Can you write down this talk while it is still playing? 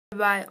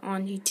bye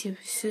on YouTube.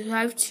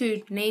 Subscribe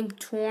to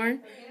ManNamedCorn.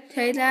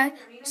 Tell guys.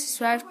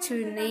 Subscribe to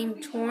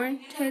ManNamedCorn.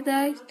 Tell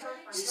guys.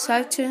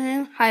 Subscribe to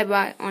him. Hi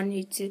bye on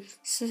YouTube.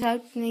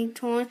 Subscribe to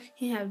ManNamedCorn.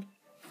 He have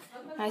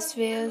nice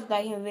videos,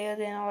 like his videos,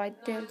 and I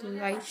like them.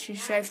 Like,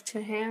 subscribe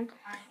to him.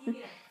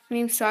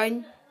 I'm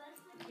sorry.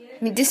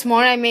 This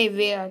morning I made a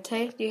video.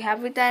 Okay, do you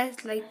have it,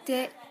 guys? Like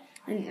that?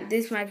 And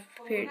this is my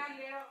favorite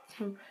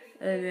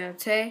video.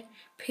 Okay,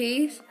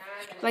 peace.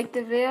 Like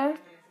the video.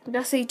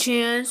 That's a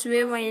chance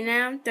video right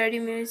now. 30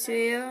 minutes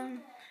video.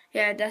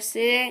 Yeah, that's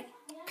it.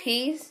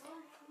 Peace.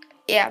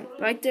 Yeah,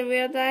 like the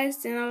video,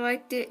 guys. Then I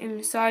liked it.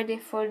 I'm sorry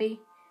for the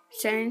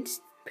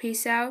cents.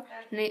 Peace out.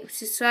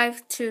 Subscribe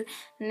to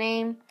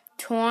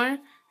ManNamedCorn.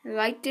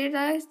 Like it,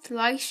 guys.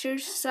 Like, share,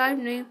 subscribe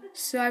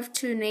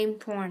to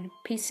ManNamedCorn.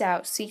 Peace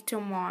out. See you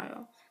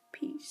tomorrow.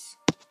 Peace.